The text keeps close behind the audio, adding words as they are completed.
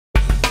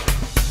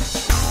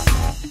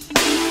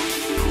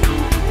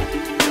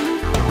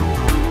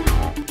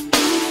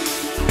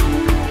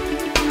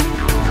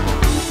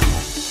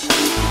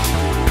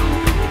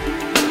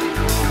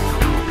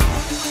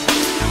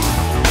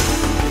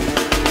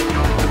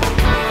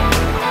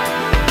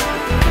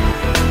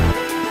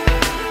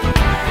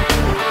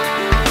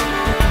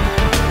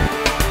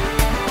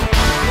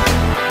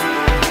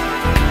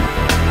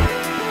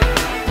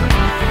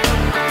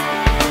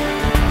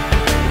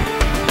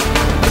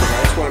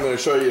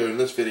you in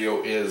this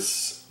video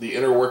is the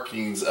inner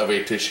workings of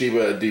a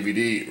Toshiba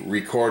DVD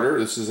recorder.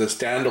 This is a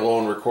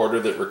standalone recorder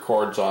that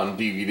records on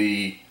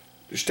DVD,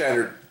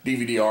 standard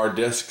DVD-R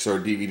discs or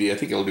DVD. I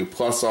think it'll do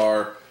plus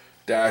R,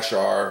 dash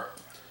R,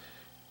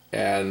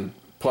 and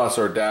plus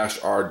or dash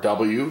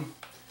RW.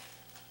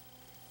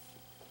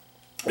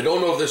 I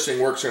don't know if this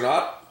thing works or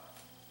not.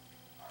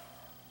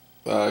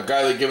 The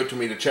guy that gave it to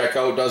me to check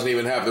out doesn't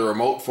even have the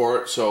remote for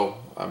it, so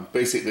I'm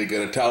basically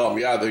going to tell him,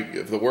 yeah,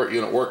 if the work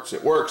unit works,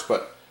 it works,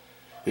 but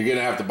you're going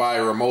to have to buy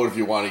a remote if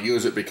you want to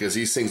use it, because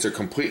these things are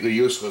completely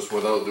useless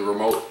without the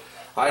remote.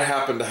 I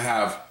happen to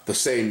have the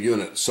same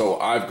unit, so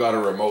I've got a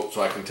remote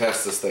so I can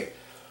test this thing.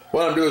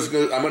 What I'm doing is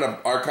I'm going to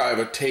archive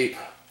a tape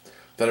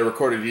that I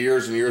recorded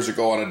years and years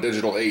ago on a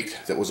digital 8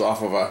 that was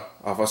off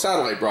of a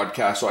satellite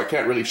broadcast, so I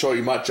can't really show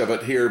you much of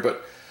it here,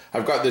 but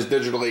I've got this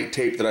digital 8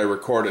 tape that I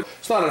recorded.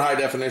 It's not in high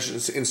definition,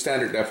 it's in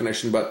standard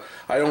definition, but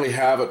I only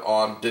have it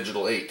on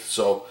digital 8.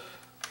 So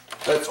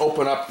let's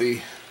open up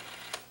the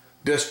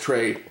disc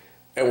tray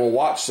and we'll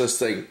watch this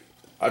thing.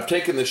 I've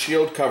taken the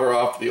shield cover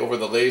off over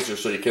the laser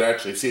so you can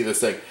actually see this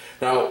thing.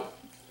 Now,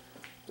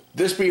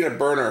 this being a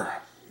burner,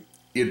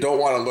 you don't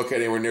want to look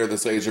anywhere near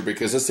this laser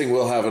because this thing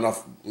will have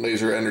enough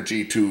laser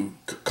energy to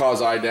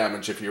cause eye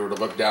damage if you were to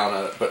look down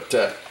at it. But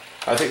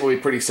I think we'll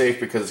be pretty safe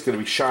because it's going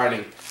to be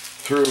shining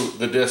through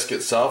the disc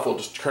itself. We'll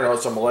just turn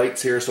out some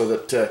lights here so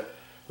that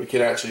we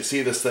can actually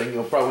see this thing.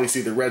 You'll probably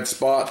see the red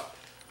spot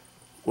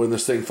when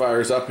this thing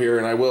fires up here,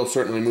 and I will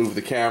certainly move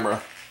the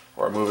camera,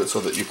 or move it so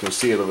that you can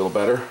see it a little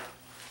better.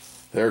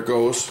 There it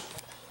goes.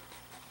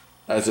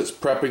 As it's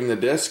prepping the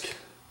disc,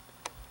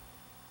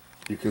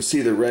 you can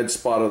see the red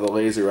spot of the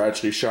laser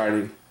actually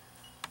shining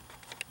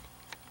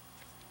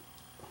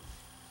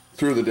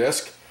through the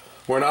disc.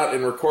 We're not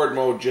in record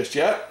mode just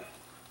yet.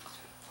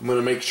 I'm going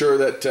to make sure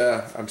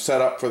that I'm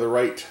set up for the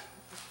right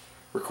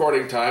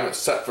recording time. It's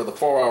set for the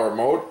 4-hour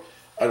mode.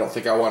 I don't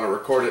think I want to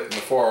record it in the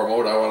 4-hour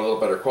mode. I want a little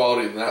better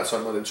quality than that, so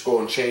I'm going to just go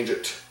and change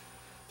it.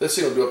 This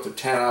thing will do up to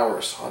 10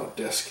 hours on a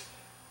disc.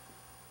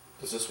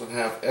 Does this one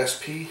have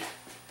SP?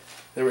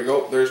 There we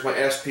go. There's my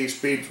SP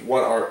speed,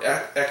 1 hour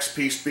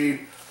XP speed.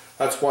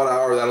 That's 1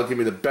 hour. That'll give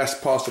me the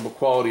best possible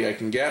quality I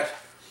can get.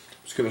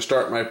 I'm just going to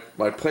start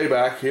my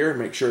playback here.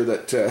 Make sure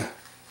that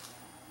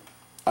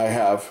I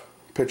have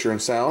picture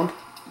and sound.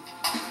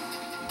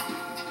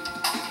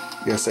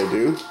 Yes, I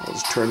do. I'll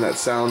just turn that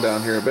sound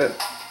down here a bit.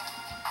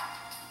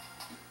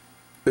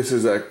 This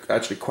is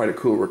actually quite a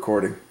cool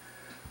recording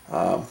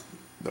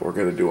that we're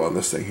going to do on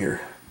this thing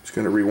here. Just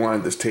going to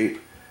rewind this tape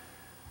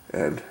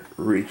and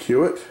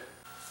re-cue it.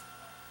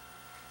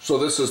 So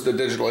this is the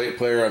digital 8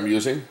 player I'm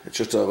using. It's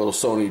just a little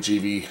Sony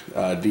GV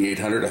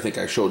D800. I think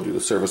I showed you the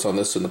service on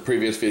this in the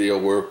previous video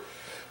where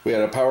we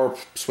had a power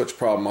switch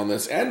problem on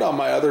this, and on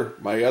my other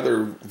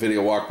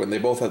video Walkman. They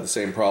both had the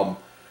same problem.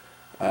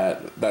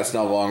 That's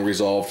now long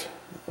resolved.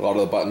 A lot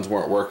of the buttons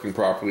weren't working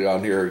properly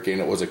on here.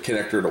 Again, it was a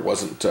connector that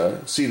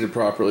wasn't seated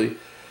properly,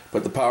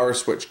 but the power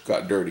switch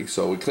got dirty.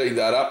 So we cleaned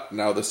that up.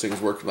 Now this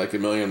thing's working like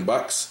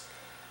 $1,000,000,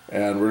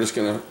 and we're just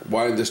going to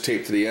wind this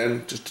tape to the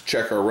end just to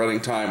check our running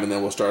time, and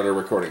then we'll start our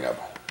recording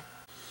up.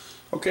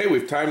 Okay,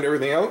 we've timed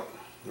everything out.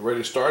 We're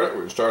ready to start it. We're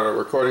going to start our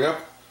recording up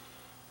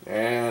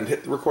and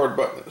hit the record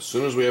button as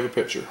soon as we have a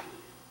picture.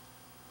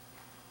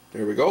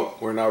 There we go.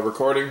 We're now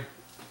recording.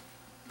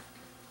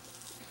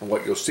 And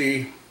what you'll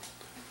see,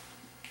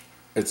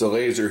 it's a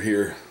laser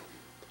here.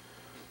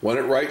 When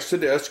it writes the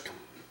disc,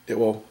 it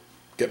will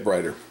get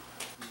brighter.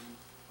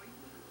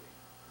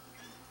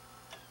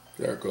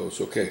 There it goes.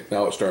 Okay,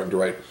 now it's starting to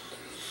write.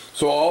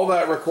 So all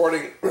that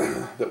recording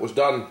that was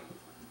done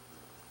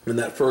in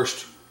that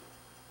first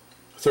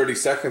 30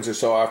 seconds or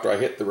so after I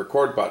hit the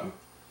record button,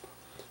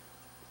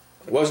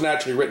 it wasn't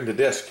actually written to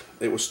disk.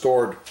 It was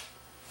stored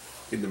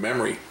in the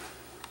memory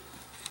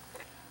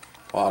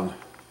on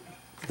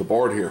the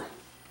board here.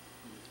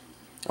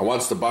 And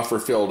once the buffer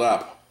filled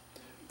up,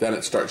 then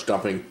it starts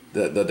dumping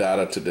the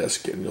data to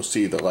disk, and you'll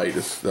see the light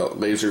the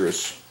laser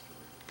is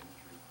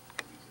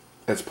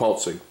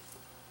pulsing.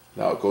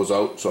 Now it goes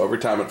out, so every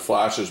time it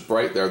flashes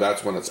bright there,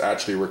 that's when it's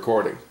actually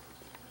recording.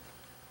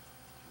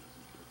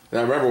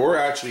 Now remember, we're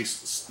actually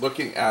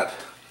looking at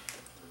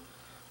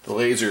the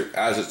laser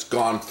as it's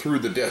gone through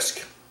the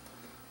disc.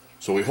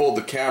 So we hold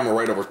the camera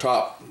right over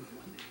top,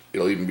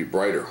 it'll even be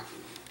brighter.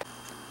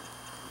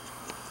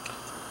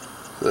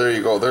 There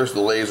you go, there's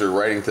the laser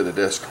writing to the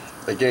disc.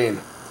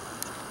 Again,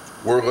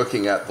 we're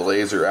looking at the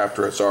laser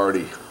after it's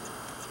already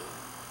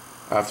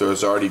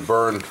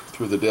burned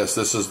through the disc.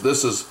 This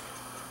is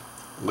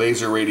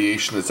laser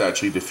radiation that's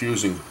actually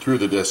diffusing through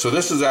the disc. So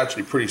this is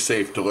actually pretty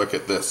safe to look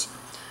at this.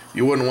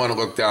 You wouldn't want to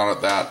look down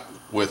at that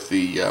with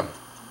the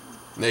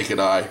naked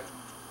eye,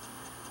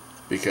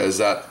 because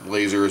that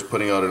laser is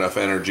putting out enough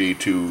energy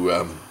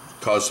to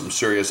cause some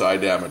serious eye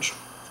damage.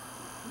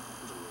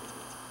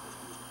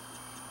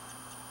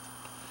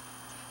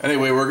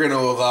 Anyway, we're going to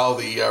allow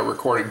the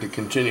recording to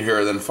continue here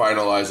and then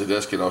finalize the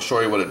disc, and I'll show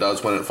you what it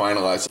does when it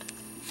finalizes.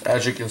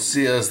 As you can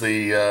see, as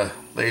the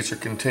laser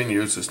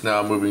continues, it's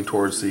now moving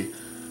towards the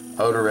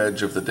outer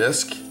edge of the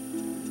disc,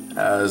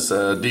 as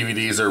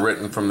DVDs are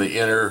written from the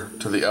inner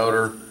to the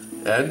outer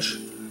edge.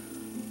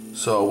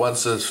 So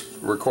once this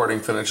recording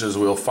finishes,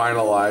 we'll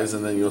finalize,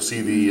 and then you'll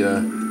see the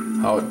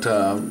how it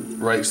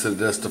writes to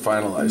the disc to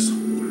finalize.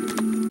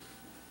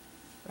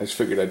 I just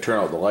figured I'd turn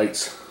out the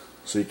lights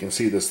so you can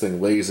see this thing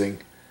blazing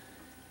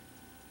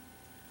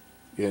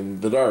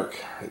in the dark.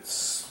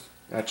 It's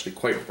actually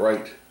quite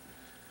bright.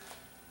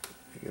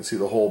 You can see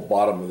the whole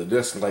bottom of the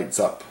disc lights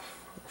up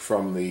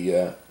from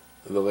the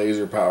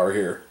laser power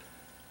here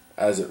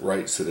as it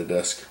writes to the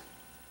disc.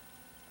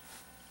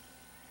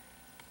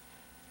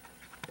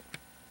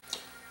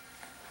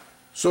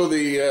 So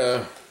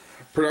the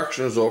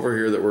production is over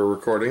here that we're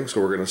recording,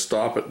 so we're going to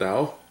stop it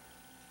now.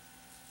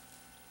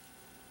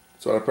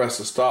 So I press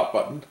the stop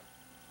button,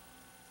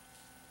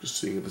 just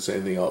seeing if there's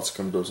anything else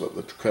comes to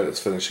let the credits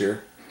finish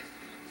here.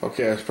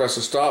 Okay, I press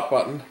the stop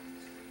button,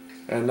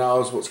 and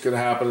now what's going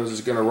to happen is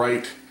it's going to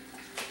write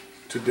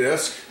to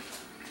disk.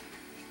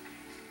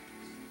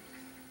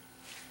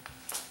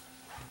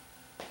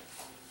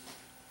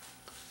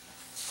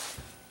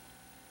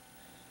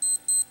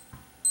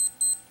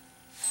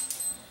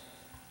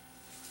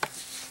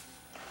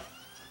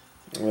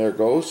 And there it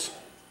goes.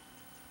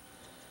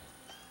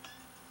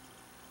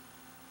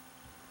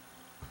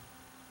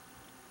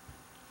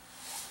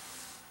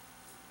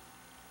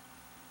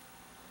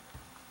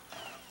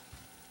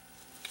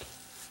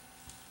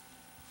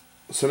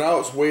 So now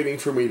it's waiting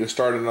for me to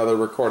start another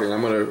recording.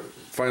 I'm going to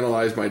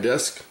finalize my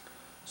disc.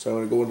 So I'm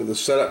going to go into the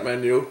setup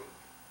menu,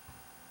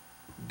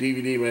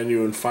 DVD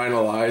menu, and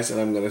finalize, and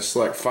I'm going to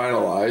select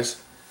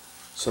finalize.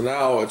 So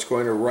now it's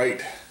going to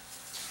write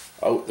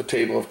out the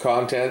table of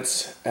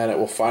contents, and it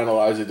will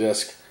finalize the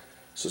disc.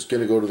 So it's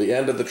going to go to the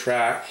end of the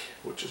track,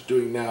 which it's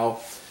doing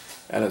now,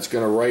 and it's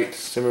going to write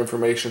some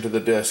information to the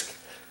disc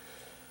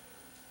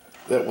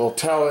that will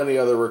tell any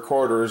other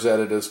recorders that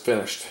it is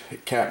finished.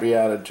 It can't be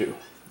added to.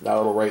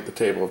 Now it'll write the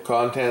table of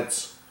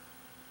contents,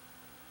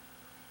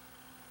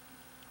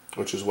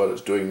 which is what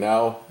it's doing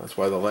now. That's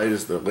why the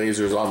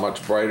laser is on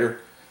much brighter.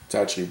 It's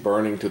actually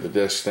burning to the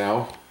disc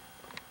now.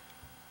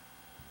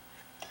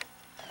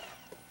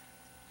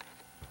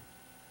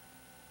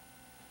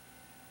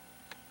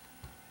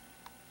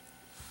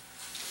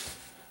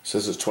 It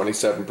says it's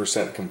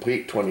 27%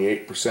 complete,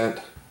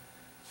 28%.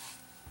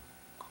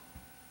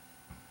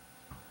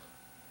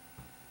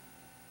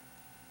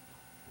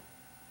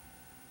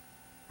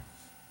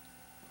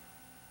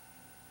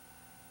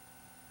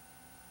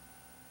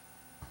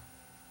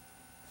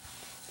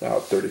 Now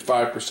at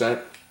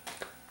 35%.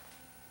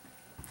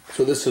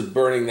 So this is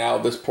burning now.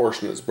 This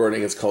portion that's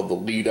burning is called the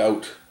lead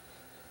out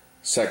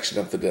section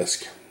of the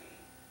disc.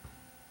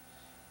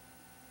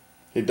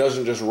 It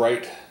doesn't just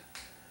write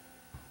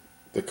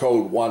the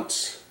code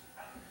once.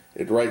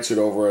 It writes it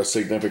over a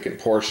significant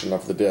portion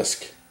of the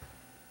disc.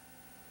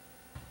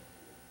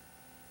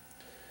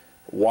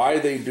 Why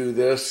they do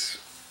this,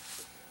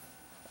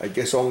 I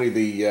guess only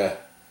the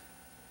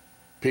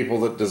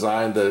people that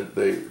designed the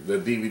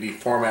DVD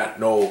format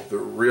know the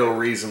real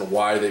reason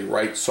why they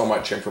write so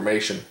much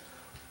information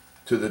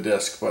to the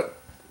disc, but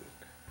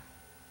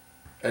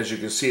as you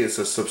can see, it's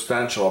a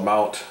substantial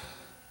amount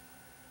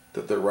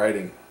that they're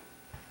writing.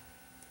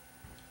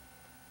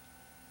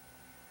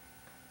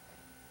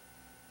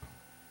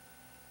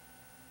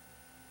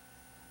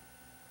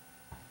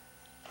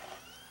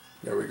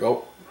 There we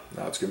go.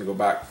 Now it's going to go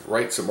back,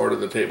 write some more to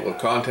the table of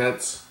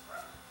contents.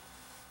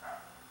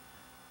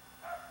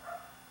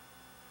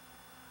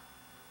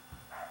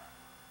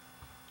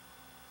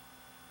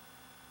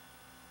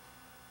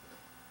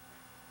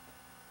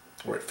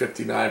 We're at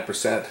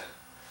 59%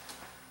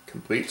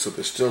 complete, so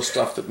there's still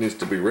stuff that needs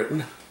to be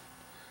written.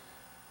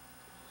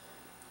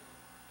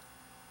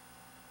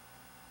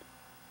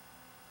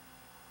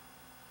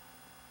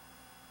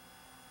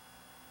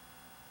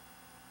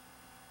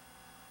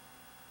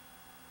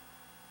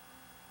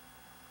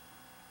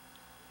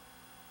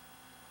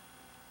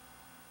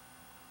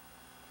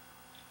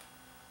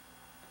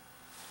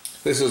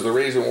 This is the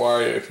reason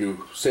why if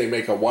you say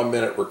make a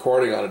 1-minute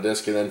recording on a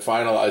disc and then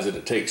finalize it,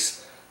 it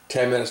takes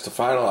 10 minutes to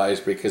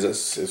finalize, because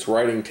it's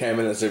writing 10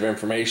 minutes of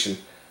information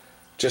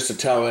just to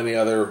tell any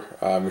other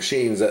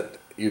machines that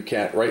you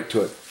can't write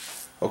to it.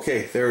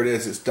 Okay, there it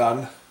is, it's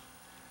done,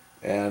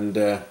 and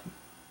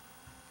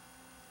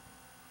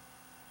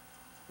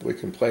we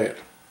can play it.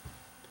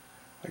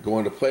 I go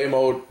into play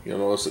mode. You'll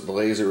notice that the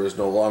laser is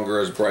no longer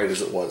as bright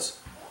as it was.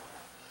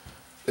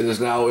 It is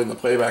now in the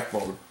playback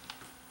mode.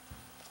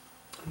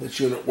 This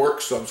unit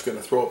works, so I'm just going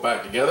to throw it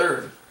back together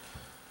and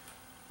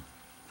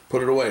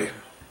put it away.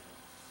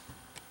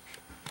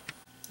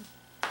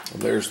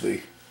 And there's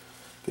the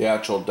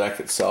actual deck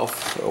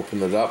itself. I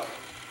open it up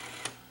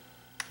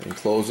and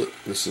close it.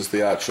 This is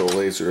the actual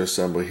laser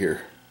assembly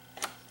here.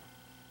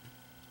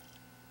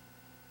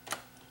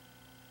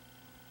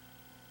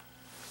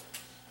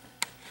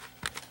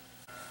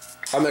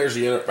 And there's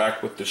the unit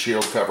back with the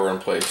shield cover in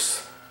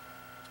place.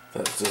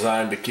 That's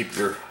designed to keep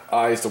your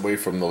eyes away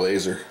from the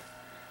laser.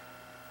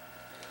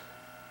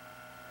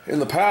 In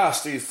the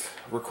past, these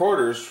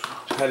recorders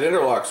had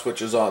interlock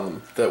switches on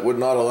them that would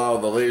not allow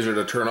the laser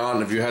to turn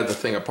on if you had the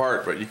thing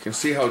apart, but you can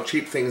see how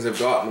cheap things have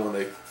gotten when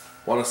they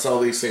want to sell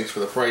these things for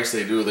the price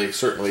they do. They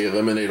certainly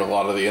eliminate a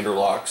lot of the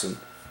interlocks and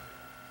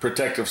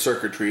protective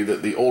circuitry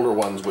that the older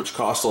ones, which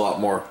cost a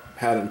lot more,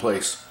 had in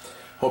place.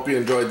 Hope you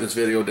enjoyed this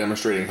video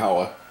demonstrating how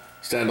a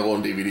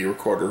standalone DVD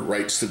recorder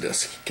writes to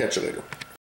disk. Catch you later.